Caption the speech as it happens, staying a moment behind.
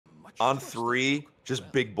On 3,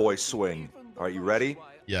 just big boy swing. All right, you ready?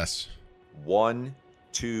 Yes. 1,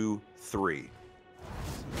 2, 3.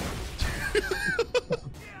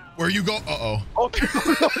 Where you go? Uh-oh.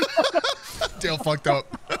 Dale fucked up.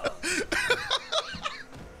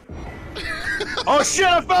 Oh shit,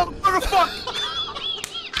 I fell. What the fuck?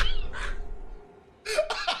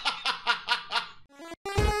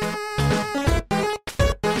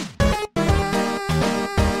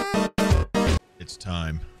 It's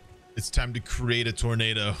time. It's time to create a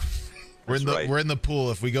tornado. We're in the pool.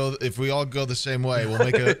 If we all go the same way,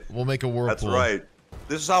 we'll make a whirlpool. That's right.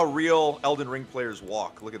 This is how real Elden Ring players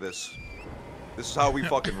walk. Look at this. This is how we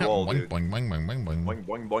fucking roll, boing, dude. boing, boing, boing, boing, boing. Boing,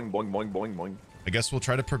 boing, boing, boing, boing, boing, boing. I guess we'll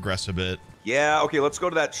try to progress a bit. Yeah, okay, let's go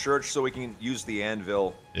to that church so we can use the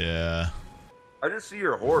anvil. Yeah. I didn't see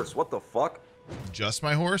your horse. What the fuck? Just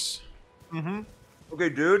my horse? Mm-hmm. Okay,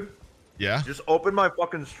 dude. Yeah? Just open my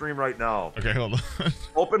fucking stream right now. Okay, hold on.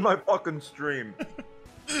 Open my fucking stream.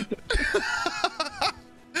 I'm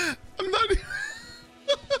not...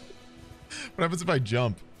 What happens if I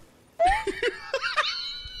jump?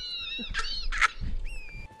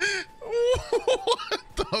 What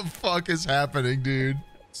the fuck is happening, dude?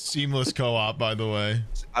 Seamless co-op, by the way.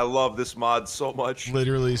 I love this mod so much.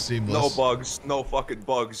 Literally seamless. No bugs. No fucking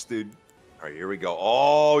bugs, dude. All right, here we go.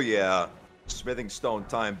 Oh, yeah. Smithing stone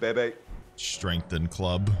time, baby. Strengthen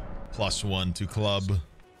club. +1 to club.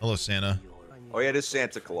 Hello, Santa. Oh, yeah, it is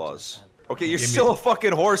Santa Claus. Okay, you're still a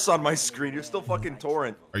fucking horse on my screen. You're still fucking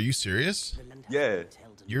Torrent. Are you serious? Yeah.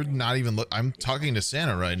 You're not even I'm talking to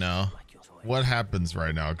Santa right now. What happens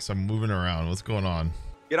right now? Because I'm moving around. What's going on?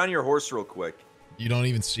 Get on your horse real quick. You don't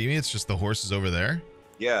even see me? It's just the horse is over there?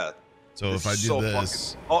 Yeah. So if I do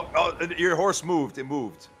this... Fucking... Oh, your horse moved. It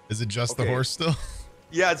moved. Is it just the horse still?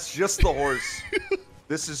 Yeah, it's just the horse.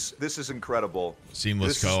 This is incredible.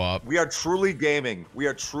 Seamless co-op. We are truly gaming. We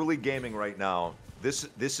are truly gaming right now. This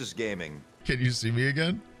is gaming. Can you see me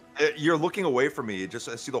again? You're looking away from me. I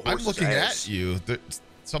see the horse. I'm looking at you.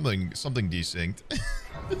 Something desync.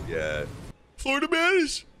 Yeah. Florida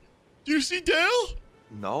Manis. Do you see Dale?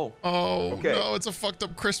 No. Oh, okay. No, it's a fucked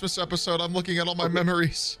up Christmas episode. I'm looking at all my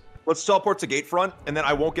memories. Let's teleport to Gatefront, and then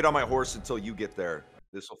I won't get on my horse until you get there.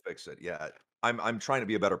 This will fix it. Yeah. I'm trying to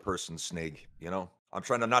be a better person, Sneeg. You know? I'm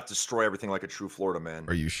trying to not destroy everything like a true Florida man.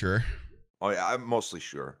 Are you sure? Oh, yeah, I'm mostly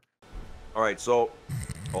sure. All right, so...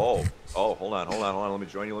 Oh, hold on. Let me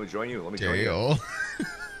join you. Dale.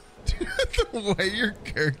 The way your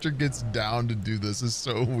character gets down to do this is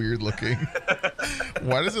so weird looking.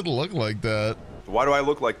 Why does it look like that? Why do I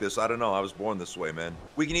look like this? I don't know. I was born this way, man.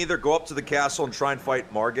 We can either go up to the castle and try and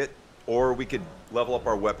fight Margit, or we could level up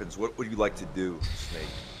our weapons. What would you like to do, Snake?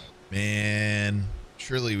 Man,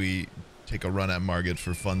 surely we take a run at Margit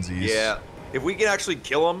for funsies. Yeah. If we can actually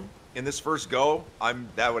kill him in this first go,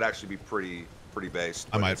 that would actually be pretty based.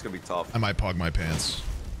 It's gonna be tough. I might pog my pants.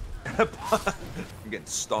 I'm getting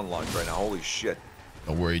stun locked right now. Holy shit.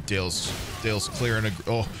 Don't worry, Dale's clearing a...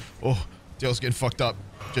 Oh, Dale's getting fucked up.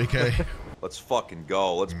 JK. Let's fucking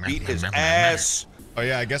go. Let's beat his ass. Oh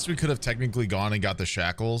yeah, I guess we could have technically gone and got the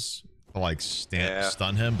shackles to like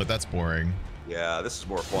stun him, but that's boring. Yeah, this is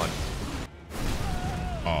more fun.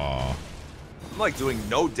 Aw. I'm like doing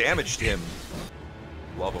no damage to him.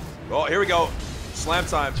 Love him. Oh, here we go. Slam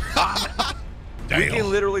time. We can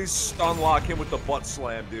literally stun lock him with the butt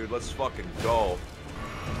slam, dude. Let's fucking go.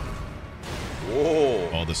 Whoa.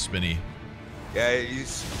 Oh, the spinny. Yeah,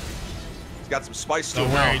 he's got some spice to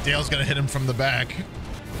him. Don't worry, Dale's gonna hit him from the back.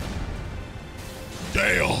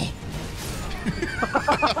 Dale.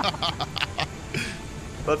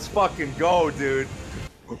 Let's fucking go, dude.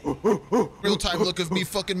 Real time look of me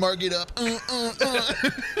fucking Margit up.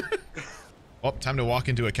 Oh, time to walk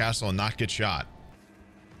into a castle and not get shot.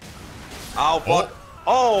 Oh, fuck.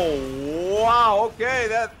 Oh, wow.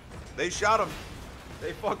 Okay, they shot him.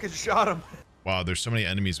 They fucking shot him. Wow, there's so many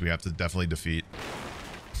enemies we have to definitely defeat.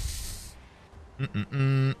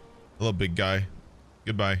 Hello, big guy.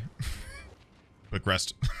 Goodbye. Quick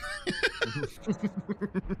rest.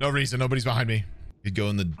 No reason. Nobody's behind me. Could go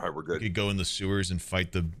in the. All right, we're good. Could go in the sewers and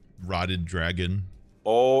fight the rotted dragon.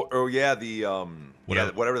 Oh yeah, the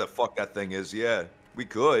whatever the fuck that thing is. Yeah, we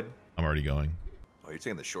could. I'm already going. Oh, you're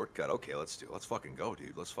taking the shortcut. Okay, let's fucking go,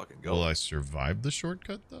 dude. Let's fucking go. Will I survive the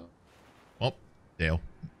shortcut though? Oh, Dale.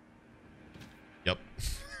 Yep.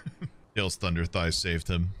 Dale's thunder thighs saved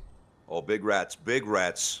him. Oh, big rats, big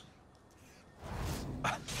rats.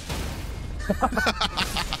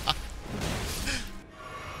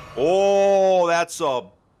 Oh, that's a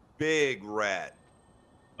big rat.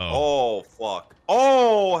 Oh, fuck.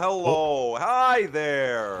 Oh, hello. Hi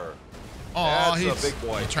there. Oh, he's a big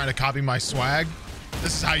boy. Trying to copy my swag.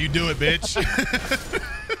 This is how you do it, bitch.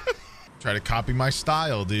 Try to copy my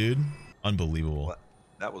style, dude. Unbelievable. What?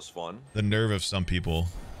 That was fun. The nerve of some people.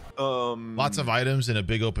 Lots of items in a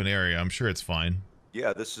big open area. I'm sure it's fine.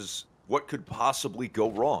 Yeah, this is what could possibly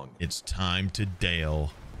go wrong. It's time to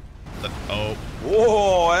Dale. Oh.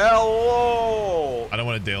 Whoa, hello. I don't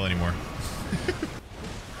want to Dale anymore.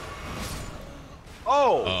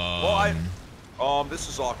 Oh, well, this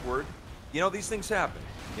is awkward. You know, these things happen.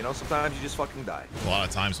 You know, sometimes you just fucking die. A lot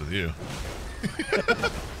of times with you.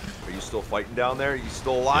 Are you still fighting down there? Are you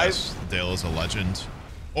still alive? Yes, Dale is a legend.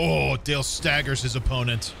 Oh, Dale staggers his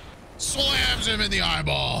opponent. Slams him in the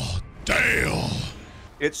eyeball. Dale.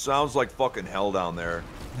 It sounds like fucking hell down there.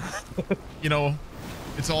 You know,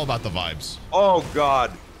 it's all about the vibes. Oh,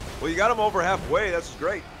 God. Well, you got him over halfway. That's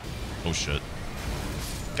great. Oh, shit.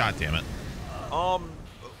 God damn it.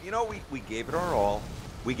 You know, we gave it our all.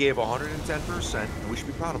 We gave 110%, and we should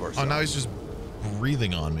be proud of ourselves. Oh, now he's just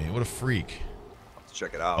breathing on me. What a freak. Let's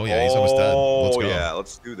check it out. Oh, yeah, he's almost dead. Let's go. Oh, yeah,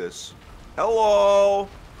 let's do this. Hello.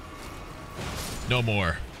 No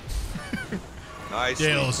more. Nice.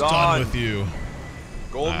 Dale's done with you.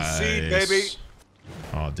 Golden seed, baby.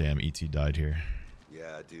 Oh, damn. E.T. died here.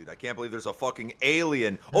 Yeah, dude. I can't believe there's a fucking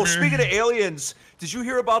alien. Oh, speaking of aliens, did you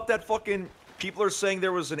hear about that fucking... People are saying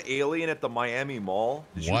there was an alien at the Miami Mall.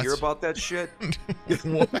 Did you hear about that shit?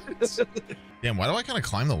 What? Damn, why do I kind of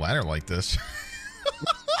climb the ladder like this?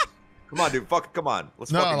 Come on, dude. Come on.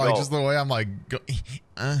 Let's fucking go. No, like just the way I'm like...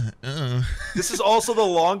 This is also the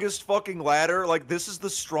longest fucking ladder. Like, this is the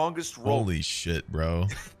strongest rope. Holy shit, bro.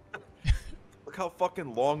 Look how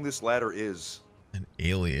fucking long this ladder is. An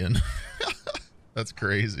alien. That's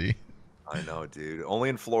crazy. I know, dude. Only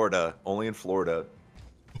in Florida. Only in Florida.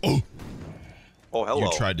 Oh. Oh, hello.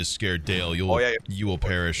 You tried to scare Dale. You will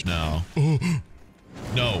perish now.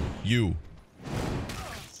 No, you.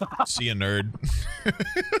 See ya, nerd.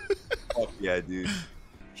 Oh, yeah, dude.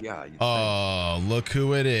 Yeah. Oh, look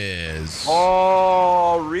who it is.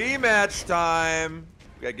 Oh, rematch time.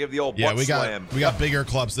 We gotta give the old butt slam. We got bigger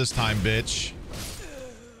clubs this time, bitch.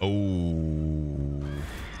 Oh.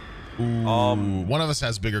 Ooh. One of us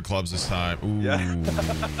has bigger clubs this time. Ooh. Yeah.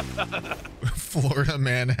 Florida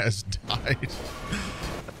man has died.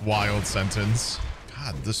 Wild sentence.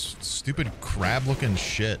 God, this stupid crab-looking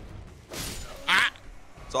shit. Ah!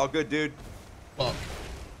 It's all good, dude. Fuck.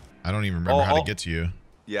 I don't even remember how to get to you.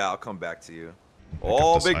 Yeah, I'll come back to you.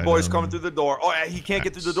 Oh, big boy's coming through the door. Oh, he can't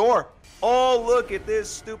get through the door. Oh, look at this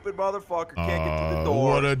stupid motherfucker. Can't get through the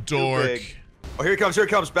door. What a dork. Oh, here he comes. Here he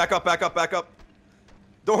comes. Back up, back up, back up.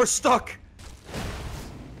 Door's stuck.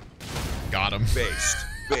 Got him. Based.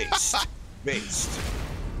 Based. Based.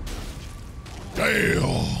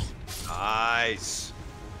 Damn. Nice.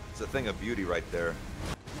 It's a thing of beauty right there.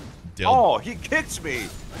 Dale. Oh, he kicked me.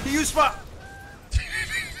 He used my...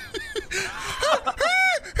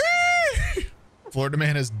 Florida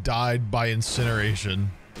man has died by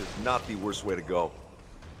incineration. It's not the worst way to go.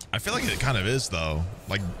 I feel like it kind of is, though.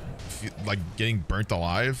 Like getting burnt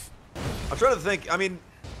alive. I'm trying to think. I mean,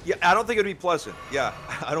 yeah, I don't think it'd be pleasant. Yeah,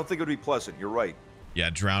 I don't think it'd be pleasant. You're right. Yeah,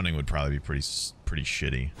 drowning would probably be pretty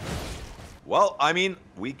shitty. Well, I mean,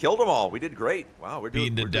 we killed them all. We did great. Wow, we're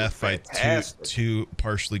doing beaten to death by two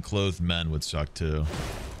partially clothed men would suck too.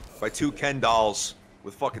 By two Ken dolls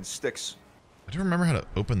with fucking sticks. I don't remember how to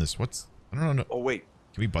open this. I don't know. Oh wait.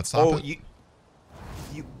 Can we butt stop it?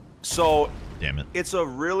 So. Damn it. It's a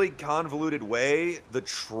really convoluted way. The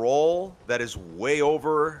troll that is way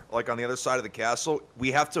over, like on the other side of the castle,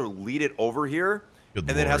 we have to lead it over here. Good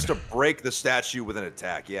and then it has to break the statue with an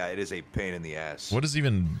attack. Yeah, it is a pain in the ass. What is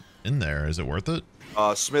even in there? Is it worth it?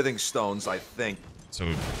 Smithing stones, I think. So,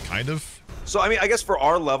 kind of? So, I mean, I guess for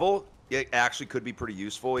our level, it actually could be pretty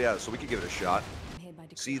useful. Yeah, so we could give it a shot.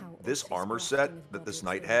 See, this armor set that this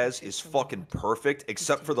knight has is fucking perfect,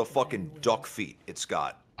 except for the fucking duck feet it's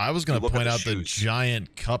got. I was going to point out the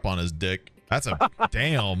giant cup on his dick. That's a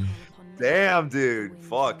damn. Damn, dude.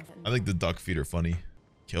 Fuck. I think the duck feet are funny.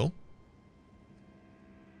 Kill?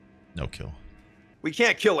 No kill. We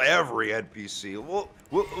can't kill every NPC.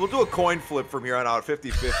 We'll do a coin flip from here on out, 50-50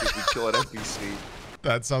 if we kill an NPC.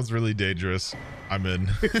 That sounds really dangerous. I'm in.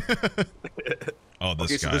 Oh,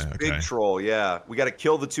 this guy. So this big troll, yeah. We got to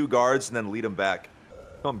kill the two guards and then lead them back.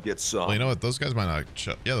 Come get some. Well, you know what? Those guys might not...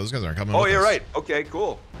 Yeah, those guys aren't coming. Oh, you're right. Okay,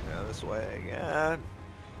 cool. Yeah, this way. Yeah.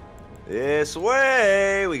 This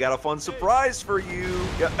way. We got a fun surprise for you.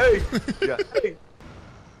 Yeah, hey. Yeah, hey.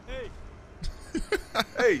 Hey.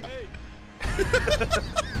 Hey.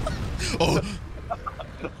 Oh.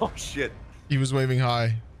 Oh, shit. He was waving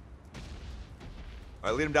high.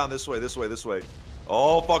 All right, lead him down this way, this way, this way.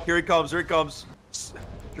 Oh, fuck. Here he comes. Here he comes.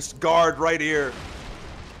 Just guard right here.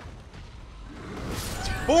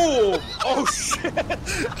 Boom! Oh shit!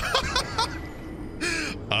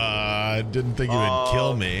 I didn't think you would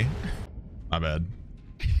kill me. My bad.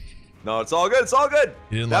 No, it's all good. It's all good.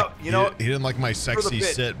 He didn't Now, like. He didn't like my sexy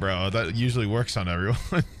sit, bro. That usually works on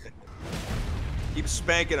everyone. Keep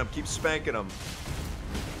spanking him. Keep spanking him.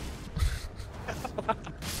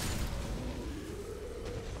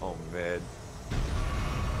 Oh man.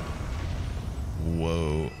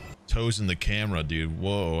 Whoa. Toes in the camera, dude.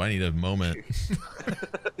 Whoa. I need a moment.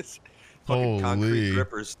 Fucking concrete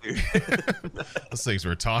grippers, dude. Those things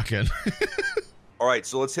were talking. All right,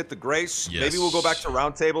 so let's hit the grace. Yes. Maybe we'll go back to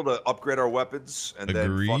round table to upgrade our weapons and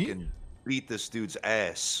Agree. then fucking beat this dude's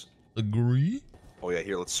ass. Agree. Oh yeah,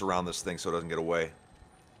 here, let's surround this thing so it doesn't get away.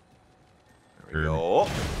 There we go.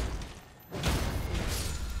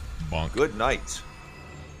 Bonk. Good night.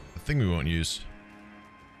 The thing we won't use.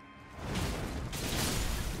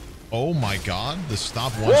 Oh my god, the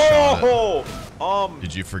stop one shot.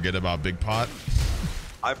 Did you forget about Big Pot?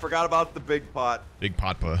 I forgot about the big pot. Big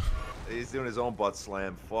Potpa. He's doing his own butt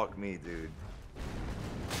slam. Fuck me, dude.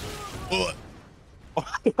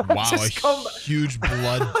 Wow, huge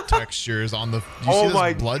blood textures on the. You oh see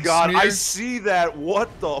my this blood god, smear? I see that. What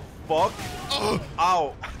the fuck?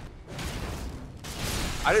 Ow.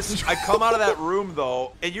 I come out of that room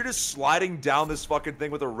though, and you're just sliding down this fucking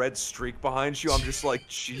thing with a red streak behind you. I'm just like,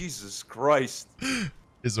 Jesus Christ.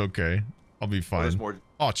 It's okay. I'll be fine.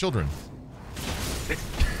 Oh, children.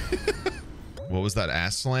 What was that?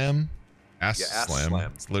 Ass slam? Ass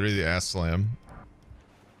slam. It's literally the ass slam.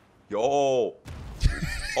 Yo.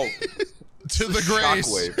 Oh. To the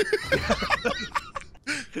grace.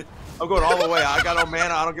 I'm going all the way. I got no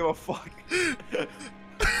mana. I don't give a fuck.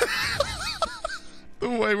 The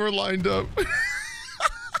way we're lined up.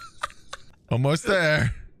 Almost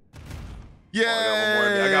there.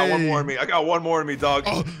 Yeah. Oh, I got one more in me. I got one more in me, dog.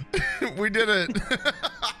 Oh, we did it.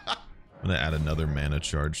 I'm gonna add another mana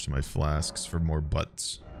charge to my flasks for more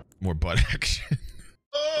butts. More butt action.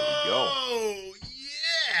 Oh,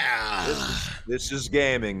 yeah. This is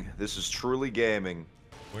gaming. This is truly gaming.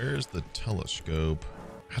 Where's the telescope?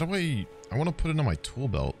 How do I want to put it on my tool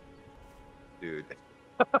belt. Dude.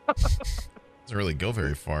 Doesn't really go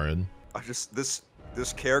very far in. This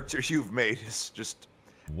character you've made is just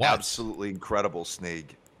absolutely incredible, Sneeg.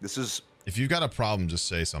 This is. If you've got a problem, just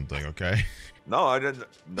say something, okay? No, I didn't.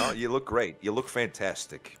 No, you look great. You look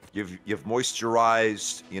fantastic. You've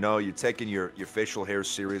moisturized. You know, you're taking your facial hair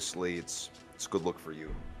seriously. It's a good look for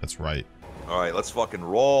you. That's right. All right, let's fucking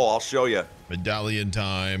roll. I'll show you. Medallion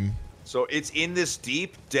time. So it's in this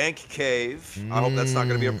deep, dank cave. I hope that's not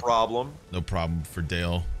going to be a problem. No problem for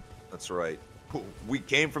Dale. That's right. We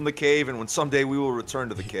came from the cave, and when someday we will return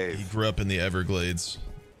to the cave. He grew up in the Everglades.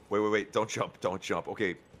 Wait. Don't jump. Don't jump.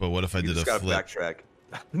 Okay. But what if I did a flip? Backtrack.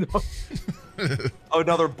 No.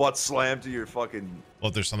 Another butt slam to your fucking. Well,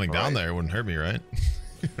 if there's something down there, it wouldn't hurt me, right?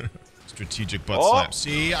 Strategic butt slap.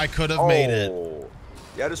 See, I could have made it.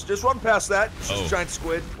 Yeah, just run past that. It's just a giant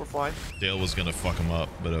squid. We're fine. Dale was gonna fuck him up,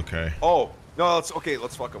 but okay. Oh no, let's fuck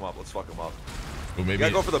him up. Let's fuck him up. Well, maybe. You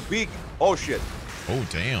gotta go for the beak. Oh shit. Oh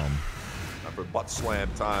damn. Time for butt slam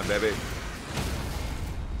time, baby.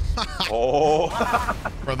 Oh.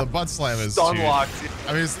 Bro, the butt slam is unlocked.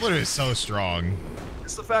 I mean, it's literally so strong.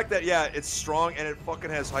 It's the fact that it's strong and it fucking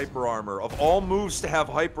has hyper armor. Of all moves to have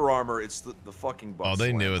hyper armor, it's the fucking butt they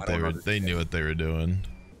slam. knew what they knew what they were doing.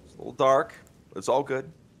 It's a little dark, but it's all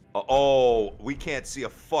good. Oh, we can't see a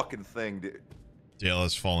fucking thing, dude. Dale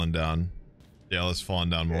has fallen down. Dale has fallen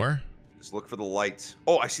down more. Just look for the light.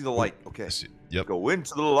 Oh, I see the light. Okay. Yep. Go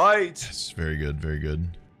into the light. Yes, very good, very good.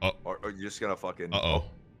 Oh. Or you're just gonna fucking. Uh-oh.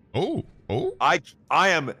 Oh. I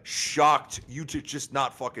am shocked you to just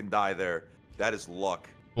not fucking die there. That is luck.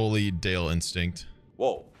 Fully Dale instinct.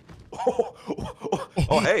 Whoa.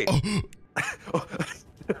 Oh, hey.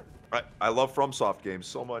 I love FromSoft games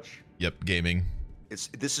so much. Yep, gaming.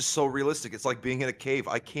 This is so realistic. It's like being in a cave.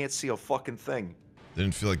 I can't see a fucking thing.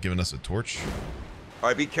 Didn't feel like giving us a torch. All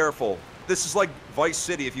right, be careful. This is like Vice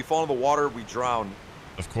City. If you fall in the water, we drown.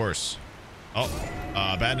 Of course. Oh,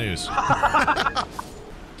 bad news.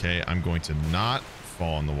 Okay, I'm going to not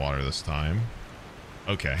fall in the water this time.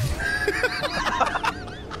 Okay.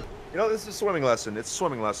 You know, this is a swimming lesson. It's a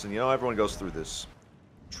swimming lesson. You know, everyone goes through this.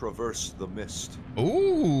 Traverse the mist.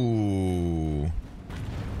 Ooh.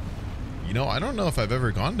 You know, I don't know if I've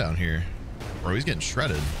ever gone down here. Bro, he's getting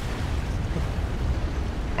shredded.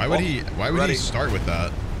 Why would he start with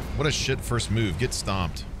that? What a shit first move. Get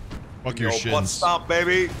stomped. Fuck your shins. Butt stomp,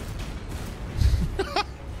 baby.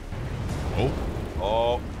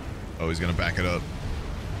 Oh, he's gonna back it up.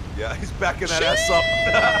 Yeah, he's backing that ass up.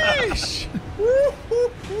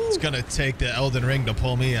 Let's gonna take the Elden Ring to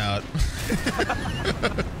pull me out.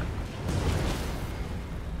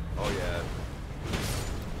 Oh yeah.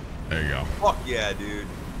 There you go. Fuck yeah, dude.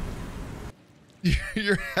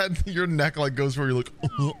 Your head, your neck like goes where you look.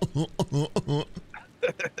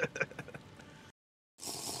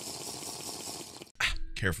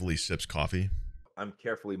 Carefully sips coffee. I'm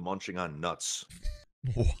carefully munching on nuts.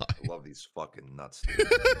 Why? I love these fucking nuts, dude.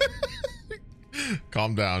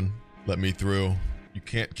 Calm down. Let me through. You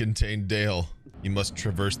can't contain Dale. You must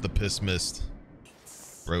traverse the piss mist.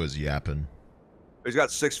 Bro is yapping. He's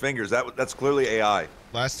got 6 fingers. That's clearly AI.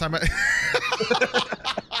 Last time I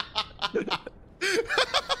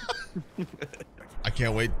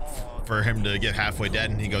can't wait for him to get halfway dead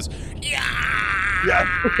and he goes, yeah. Yeah.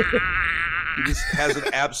 He just has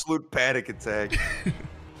an absolute panic attack.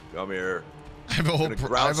 Come here. I have a whole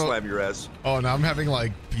ground slam your ass. Oh, now I'm having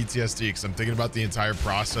like PTSD because I'm thinking about the entire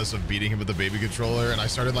process of beating him with the baby controller, and I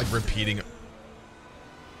started like repeating.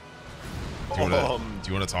 Do you want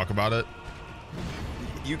to talk about it?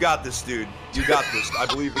 You got this, dude. You got this. I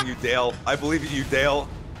believe in you, Dale. I believe in you, Dale.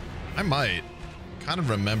 I might kind of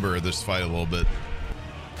remember this fight a little bit.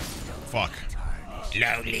 Fuck.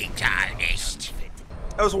 Slowly tarnished.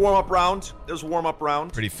 That was a warm-up round. It was a warm-up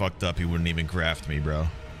round. Pretty fucked up. He wouldn't even craft me, bro.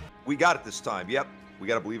 We got it this time. Yep. We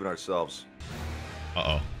got to believe in ourselves.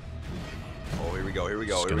 Uh-oh. Oh, here we go. Here we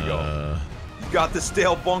go. Just Here we go. gonna... You got this,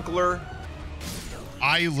 Dale Bunkler.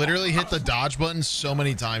 I literally hit the dodge button so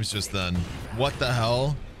many times just then. What the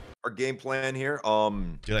hell? Our game plan here.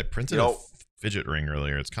 Dude, I printed a fidget ring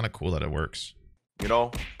earlier. It's kind of cool that it works. You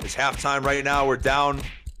know, it's halftime right now. We're down.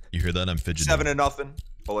 You hear that? I'm fidgeting. 7-0.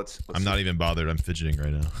 Well, let's I'm not even bothered. I'm fidgeting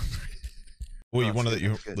right now. Oh, you wanted that?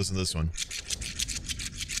 You good. Listen to this one.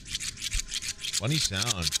 Funny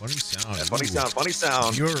sound. Funny sound. Yeah, funny sound. Funny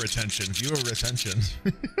sound. Viewer retention. Viewer retention.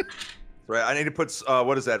 Right. I need to put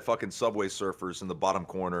what is that? Fucking Subway Surfers in the bottom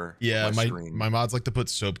corner. Yeah, of my screen. my mods like to put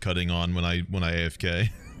soap cutting on when I AFK.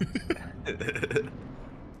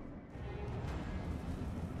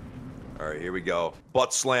 All right, here we go.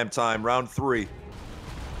 Butt slam time, round 3.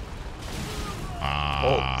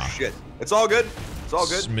 Ah. Oh shit! It's all good. It's all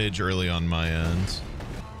good. Smidge early on my end.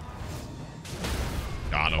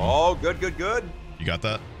 Got him. Oh, good, good, good. You got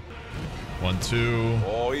that? 1, 2.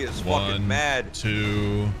 Oh, he is fucking mad. 1,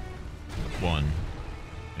 2, 1.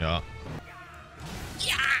 Yeah.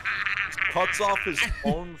 Cuts off his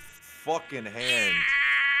own fucking hand.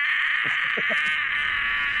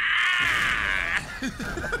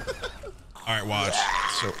 All right, watch.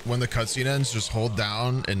 So when the cutscene ends, just hold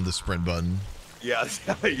down and the sprint button. Yeah,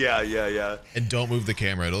 yeah. And don't move the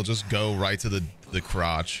camera. It'll just go right to the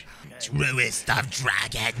crotch. Truest of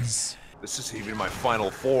dragons. This is even my final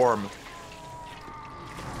form.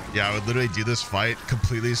 Yeah, I would literally do this fight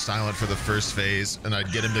completely silent for the first phase, and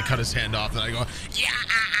I'd get him to cut his hand off, and I go, yeah,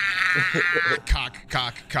 cock,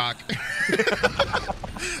 cock, cock.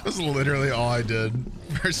 That's literally all I did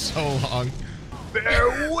for so long.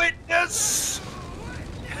 Bear witness.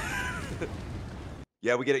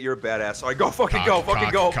 Yeah, we get it. You're a badass. All right, go fucking Cock, go, fucking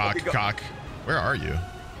cock, go, cock, fucking go. cock. Where are you?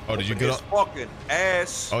 Oh, did you get his all? fucking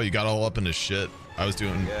ass? Oh, you got all up into shit. I was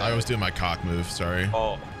doing my cock move. Sorry.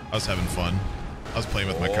 Oh. I was having fun. I was playing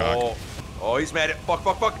with my cock. Oh, he's mad at fuck.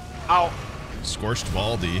 Ow. Scorched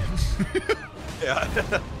baldy. Yeah.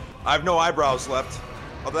 I have no eyebrows left.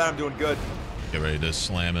 Other than that, I'm doing good. Get ready to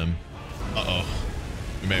slam him. Uh-oh.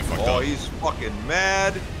 We may have fucked up. Oh, he's fucking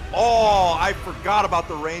mad. Oh, I forgot about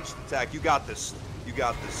the ranged attack. You got this. You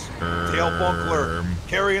got this. Dale Bunkler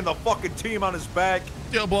carrying the fucking team on his back.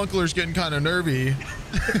 Dale Bunkler's getting kind of nervy.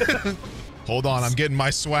 Hold on, I'm getting my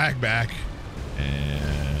swag back.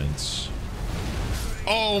 And...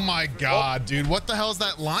 oh my god, dude. What the hell is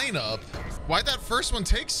that lineup? Why'd that first one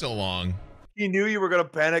take so long? He knew you were going to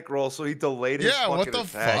panic roll, so he delayed his fucking what the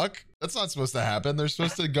attack. fuck? That's not supposed to happen. They're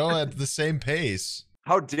supposed to go at the same pace.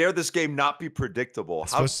 How dare this game not be predictable?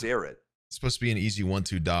 How dare it? It's supposed to be an easy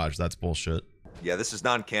 1-2 dodge. That's bullshit. Yeah, this is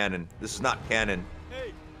non-canon. This is not canon.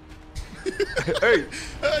 Hey. Hey.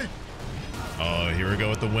 Hey. Oh, here we go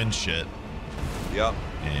with the wind shit. Yep.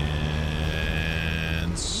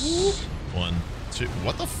 And... 1, 2.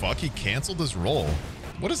 What the fuck? He canceled his roll.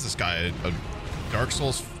 What is this guy? A Dark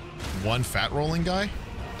Souls 1 fat rolling guy?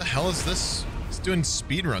 What the hell is this? He's doing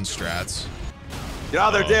speedrun strats. Get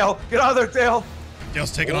out of there, Dale. Get out of there, Dale.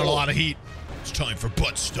 Dale's taking on a lot of heat. It's time for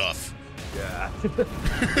butt stuff. Yeah.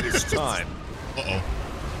 It's time. Uh-oh.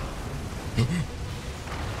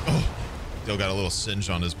 Oh. Dale got a little singe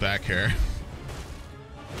on his back hair.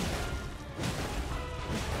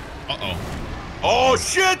 Uh-oh. Oh,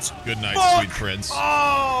 shit! Good night, Fuck! sweet prince.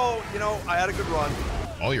 Oh, you know, I had a good run.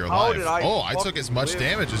 Oh, you're How alive. did I Oh, I took fucking as much live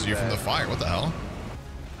damage as through you from the that? fire. What the hell?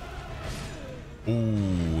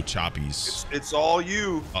 Ooh, choppies. It's all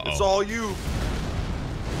you. Uh-oh. It's all you.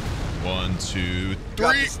 1, 2,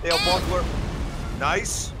 Got 3. the stale buckler.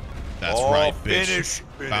 Nice. That's Oh, right, bitch. finish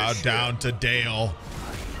Bow it. down to Dale.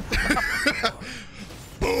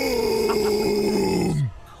 Boom.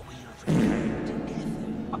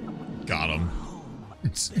 Got him.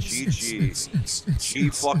 GG. G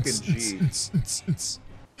fucking G.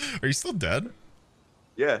 Are you still dead?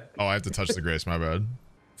 Yeah. Oh, I have to touch the grace. My bad.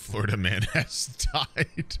 Florida man has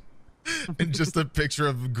died. And just a picture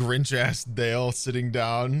of Grinch ass Dale sitting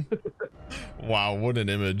down. Wow, what an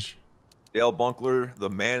image. Dale Bunkler, the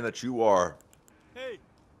man that you are. Hey.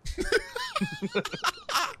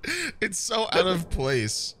 It's so out of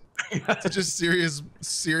place. Such a serious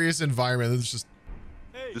environment. It's just,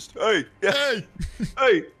 Just, hey. Yeah. hey.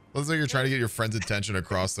 Hey. Looks like you're trying to get your friend's attention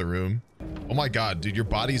across the room. Oh my god, dude, your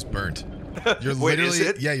body's burnt. You're Wait, literally, is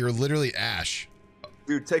it? yeah, you're literally ash.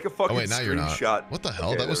 Dude, take a fucking Oh wait, now you're not. screenshot. What the hell?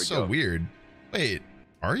 Okay, that there was we so go. weird. Wait,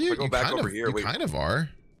 are you? Go You back kind over of, here, you wait. kind of are.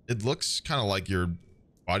 It looks kind of like your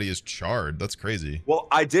body is charred. That's crazy. Well,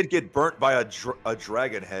 I did get burnt by a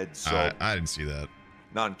dragon head, so I didn't see that.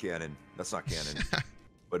 non-canon. That's not canon.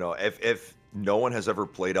 But no, if no one has ever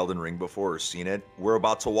played Elden Ring before or seen it, we're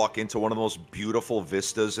about to walk into one of the most beautiful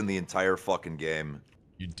vistas in the entire fucking game.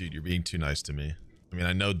 Dude, you're being too nice to me. I mean,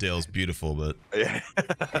 I know Dale's beautiful, but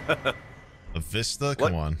a vista?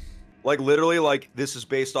 Come on. Like literally, like this is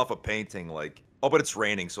based off a painting. Like, oh, but it's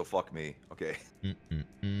raining, so fuck me. Okay.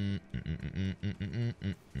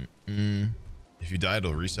 If you die,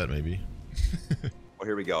 it'll reset maybe. Oh,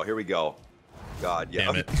 here we go. Here we go. God, yeah.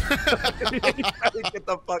 Damn it. Get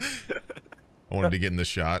the fuck. I wanted to get in the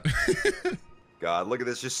shot. God, look at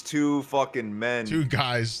this. Just two fucking men Two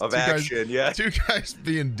guys. of two action. Guys, Yeah. Two guys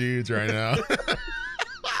being dudes right now.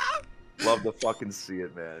 Love to fucking see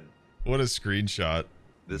it, man. What a screenshot.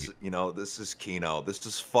 This, this is Kino. This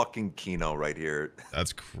is fucking Kino right here.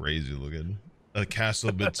 That's crazy looking. A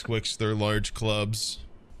castle betwixt their large clubs.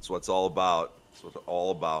 That's what it's all about. That's what it's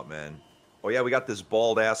all about, man. Oh yeah, we got this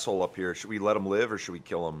bald asshole up here. Should we let him live or should we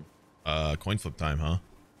kill him? Coin flip time, huh?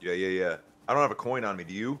 Yeah. I don't have a coin on me.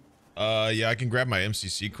 Do you? Yeah, I can grab my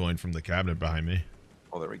MCC coin from the cabinet behind me.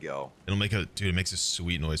 Oh, there we go. It'll make a, dude, it makes a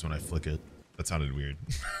sweet noise when I flick it. That sounded weird.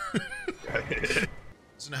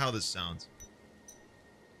 Listen to how this sounds.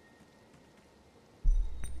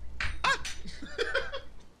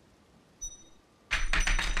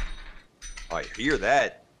 I hear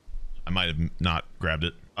that. I might have not grabbed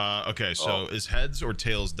it. Okay, so is heads or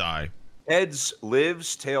tails die? Heads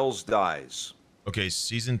lives, tails dies. Okay,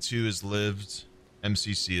 season 2 is lived,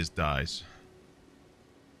 MCC is dies.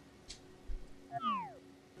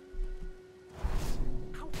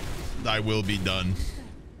 Thy will be done.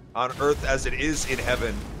 On earth as it is in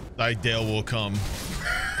heaven. Thy Dale will come.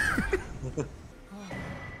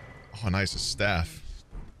 Oh, nice, a staff.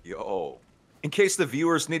 Yo. In case the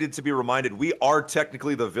viewers needed to be reminded, we are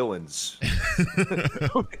technically the villains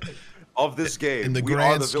of this game. In the We are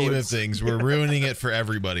grand the scheme of villains. things, we're ruining it for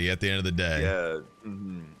everybody at the end of the day. Yeah.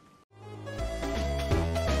 Mm-hmm.